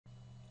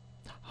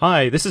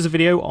Hi, this is a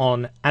video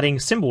on adding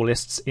symbol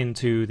lists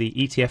into the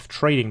ETF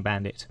Trading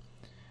Bandit.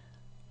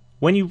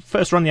 When you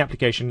first run the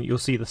application, you'll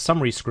see the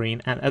summary screen,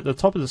 and at the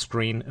top of the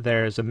screen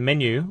there's a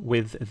menu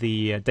with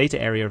the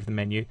data area of the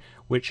menu,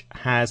 which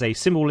has a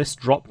symbol list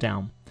drop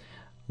down.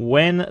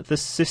 When the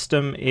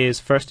system is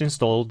first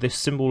installed, this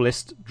symbol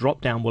list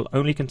drop down will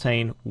only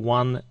contain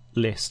one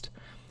list,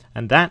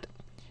 and that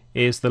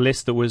is the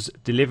list that was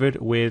delivered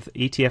with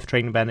ETF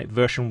Trading Bandit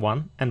version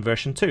 1 and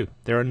version 2.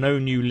 There are no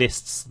new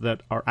lists that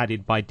are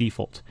added by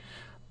default,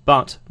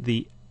 but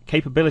the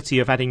capability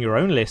of adding your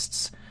own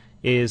lists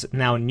is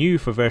now new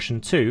for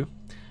version 2,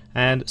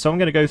 and so I'm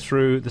going to go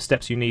through the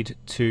steps you need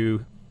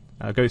to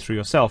go through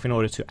yourself in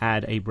order to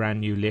add a brand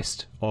new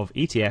list of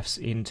ETFs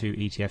into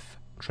ETF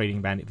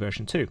Trading Bandit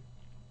version 2.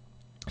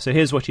 So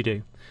here's what you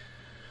do.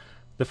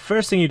 The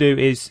first thing you do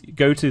is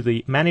go to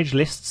the Manage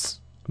Lists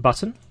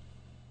button.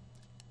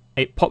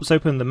 It pops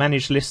open the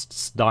Manage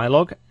Lists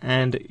dialog,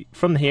 and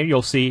from here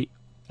you'll see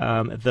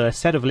the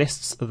set of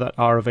lists that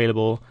are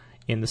available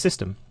in the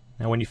system.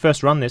 Now when you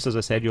first run this, as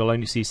I said, you'll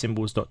only see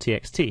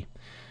symbols.txt.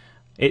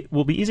 It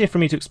will be easier for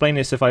me to explain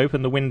this if I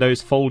open the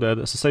Windows folder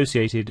that's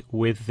associated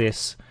with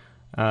this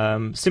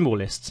symbol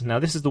lists. Now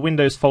this is the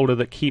Windows folder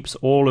that keeps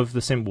all of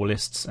the symbol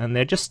lists, and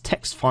they're just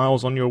text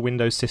files on your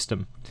Windows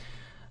system.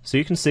 So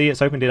you can see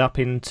it's opened it up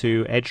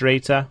into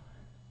EdgeRater.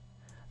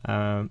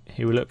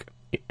 Here we look.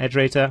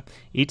 EdgeRater,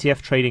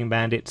 ETF Trading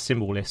Bandit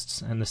symbol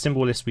lists, and the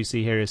symbol list we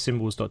see here is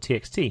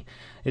symbols.txt.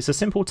 It's a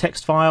simple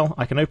text file.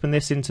 I can open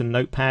this into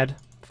Notepad.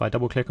 If I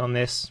double click on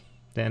this,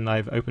 then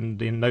I've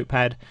opened in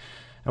Notepad,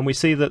 and we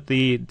see that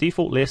the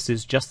default list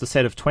is just the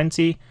set of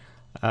 20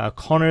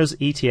 Connors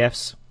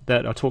ETFs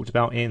that are talked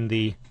about in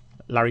the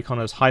Larry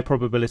Connors High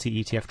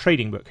Probability ETF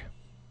Trading Book.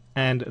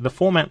 And the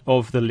format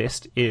of the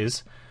list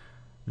is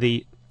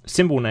the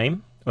symbol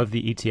name of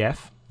the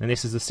ETF, and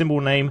this is the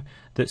symbol name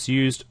that's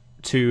used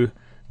to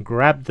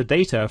grab the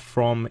data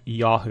from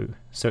Yahoo.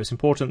 So it's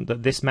important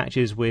that this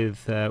matches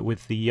with the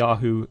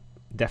Yahoo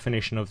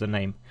definition of the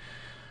name.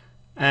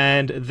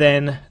 And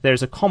then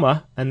there's a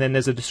comma, and then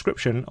there's a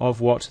description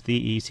of what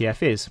the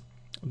ETF is.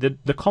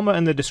 The comma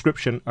and the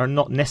description are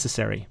not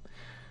necessary.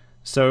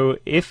 So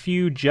if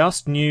you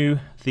just knew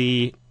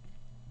the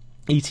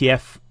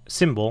ETF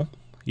symbol,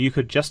 you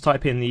could just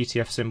type in the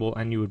ETF symbol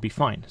and you would be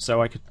fine. So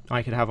I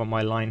could have on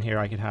my line here,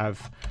 I could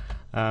have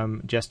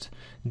just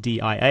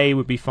DIA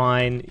would be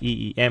fine,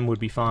 EEM would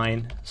be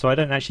fine, so I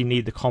don't actually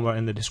need the comma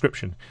in the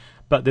description.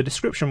 But the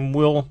description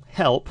will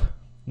help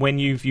when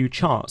you view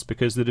charts,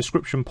 because the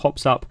description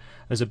pops up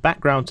as a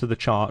background to the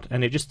chart,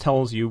 and it just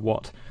tells you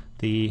what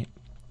the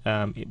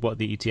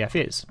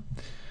ETF is.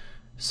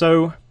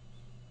 So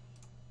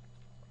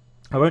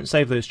I won't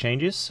save those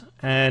changes,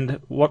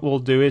 and what we'll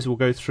do is we'll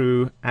go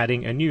through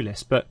adding a new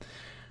list. But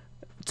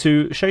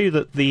to show you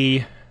that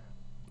the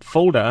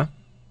folder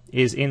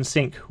is in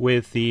sync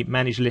with the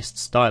Manage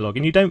Lists dialog,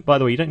 and you don't, by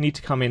the way, you don't need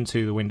to come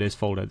into the Windows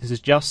folder. This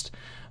is just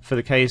for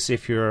the case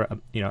if you're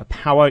a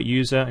power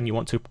user and you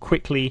want to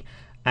quickly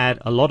add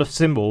a lot of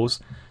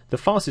symbols. The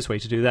fastest way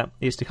to do that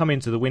is to come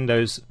into the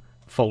Windows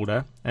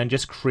folder and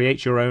just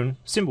create your own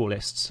symbol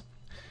lists.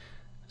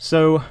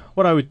 So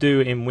what I would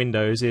do in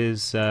Windows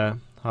is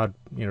I'd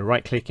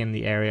right click in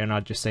the area and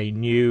I'd just say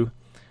new,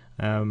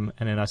 and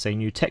then I say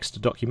new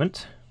text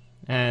document,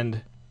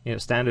 and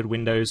standard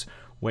Windows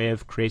way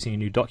of creating a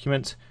new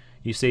document.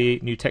 You see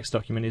new text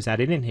document is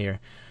added in here,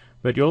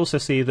 but you'll also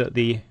see that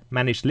the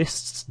Manage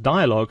Lists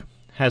dialog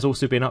has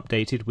also been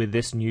updated with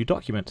this new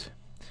document.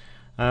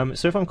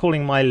 So if I'm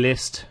calling my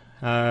list,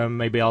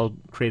 maybe I'll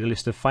create a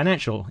list of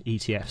financial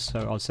ETFs. So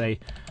I'll say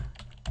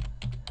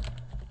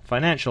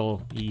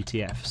financial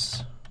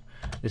ETFs.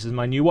 This is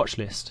my new watch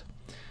list,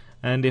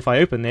 and if I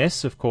open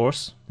this, of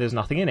course there's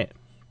nothing in it.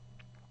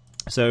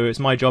 So it's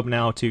my job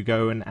now to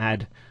go and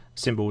add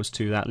symbols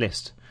to that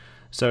list.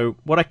 So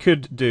what I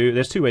could do,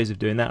 there's two ways of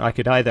doing that. I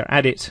could either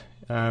add it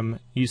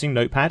using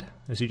Notepad,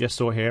 as you just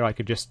saw here. I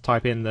could just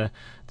type in the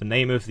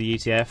name of the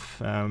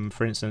ETF,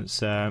 for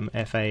instance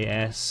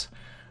FAS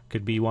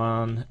could be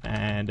one,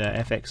 and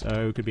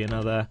FXO could be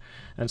another,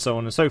 and so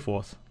on and so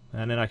forth.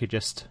 And then I could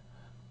just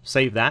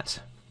save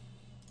that,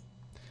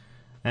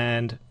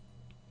 and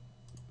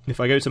if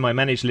I go to my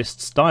Manage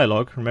Lists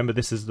dialog, remember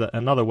this is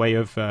another way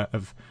of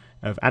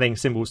adding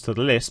symbols to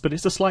the list, but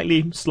it's a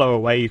slightly slower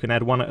way. You can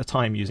add one at a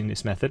time using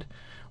this method.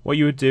 What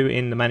you would do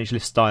in the Manage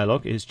Lists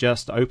dialog is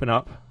just open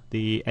up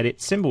the Edit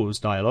Symbols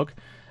dialog,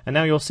 and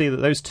now you'll see that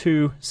those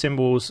two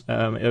symbols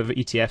of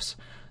ETFs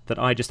that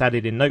I just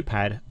added in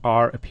Notepad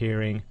are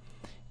appearing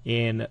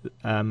in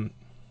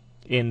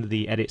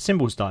the Edit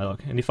Symbols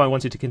dialog. And if I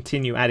wanted to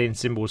continue adding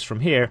symbols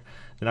from here,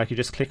 then I could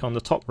just click on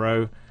the top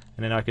row,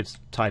 and then I could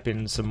type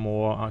in some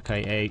more,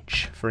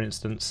 RKH for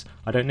instance.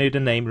 I don't need a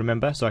name,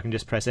 remember, so I can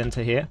just press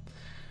enter here.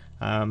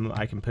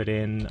 I can put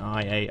in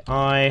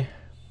IAI,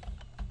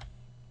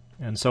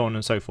 and so on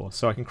and so forth.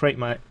 So I can create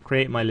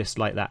my list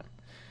like that.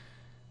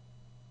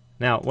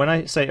 Now when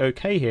I say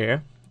OK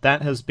here,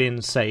 that has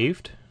been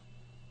saved,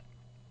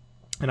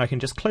 and I can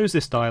just close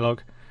this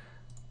dialog,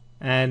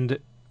 and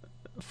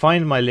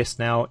find my list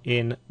now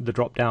in the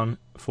drop down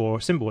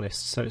for symbol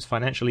lists. So it's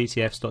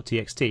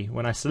financialetfs.txt.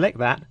 When I select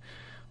that,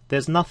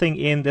 there's nothing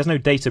in, there's no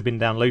data been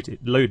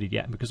loaded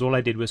yet, because all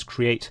I did was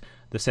create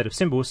the set of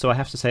symbols. So I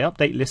have to say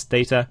update list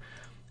data,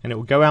 and it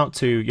will go out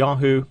to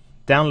Yahoo,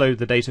 download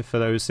the data for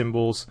those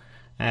symbols,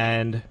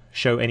 and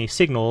show any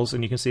signals.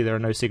 And you can see there are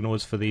no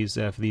signals for these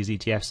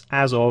ETFs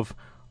as of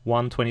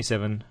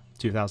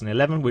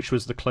 1/27/2011, which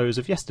was the close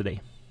of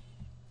yesterday.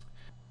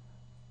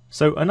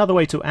 So another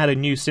way to add a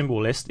new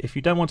symbol list, if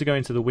you don't want to go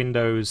into the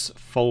Windows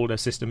folder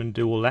system and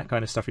do all that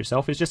kind of stuff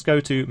yourself, is just go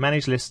to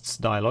Manage Lists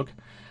dialog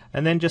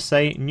and then just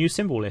say New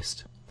Symbol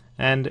List.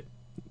 And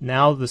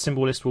now the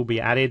symbol list will be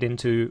added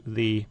into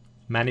the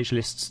Manage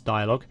Lists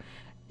dialog.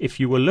 If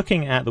you were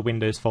looking at the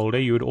Windows folder,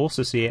 you would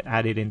also see it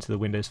added into the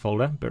Windows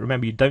folder, but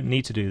remember, you don't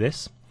need to do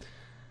this.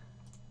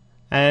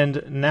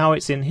 And now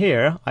it's in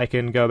here, I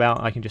can go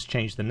about, I can just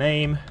change the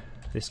name.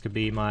 This could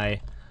be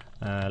my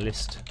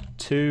list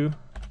 2.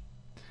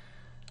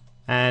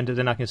 And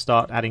then I can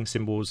start adding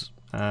symbols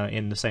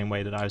in the same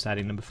way that I was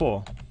adding them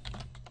before.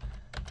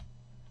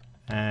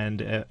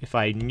 And if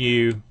I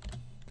knew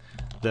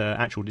the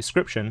actual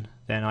description,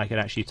 then I could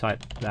actually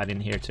type that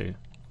in here too.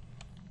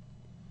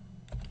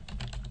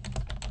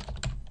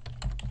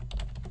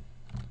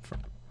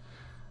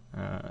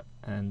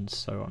 And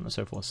so on and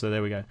so forth. So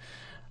there we go.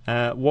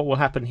 What will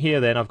happen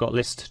here then, I've got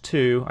list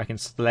 2, I can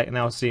select,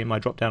 now see in my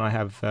drop down I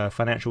have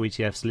financial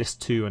ETFs,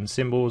 list 2 and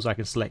symbols. I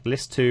can select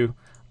list 2,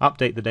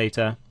 update the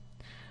data,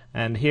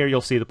 and here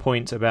you'll see the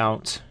point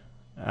about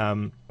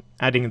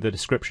adding the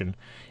description.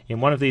 In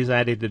one of these I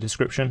added the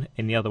description,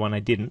 in the other one I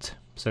didn't.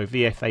 So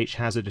VFH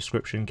has a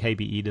description,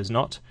 KBE does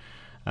not.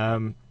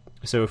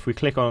 So if we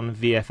click on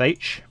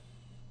VFH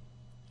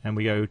and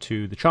we go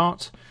to the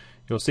chart,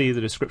 you'll see the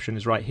description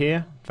is right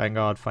here,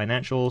 Vanguard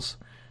Financials.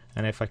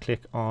 And if I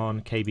click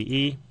on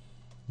KBE,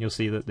 you'll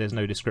see that there's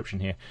no description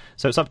here.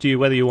 So it's up to you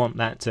whether you want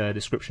that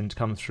description to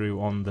come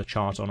through on the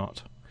chart or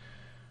not.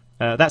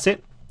 That's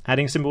it,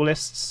 adding symbol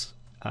lists.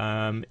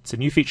 It's a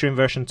new feature in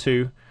version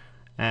 2,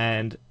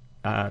 and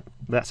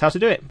that's how to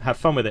do it. Have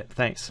fun with it.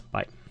 Thanks.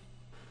 Bye.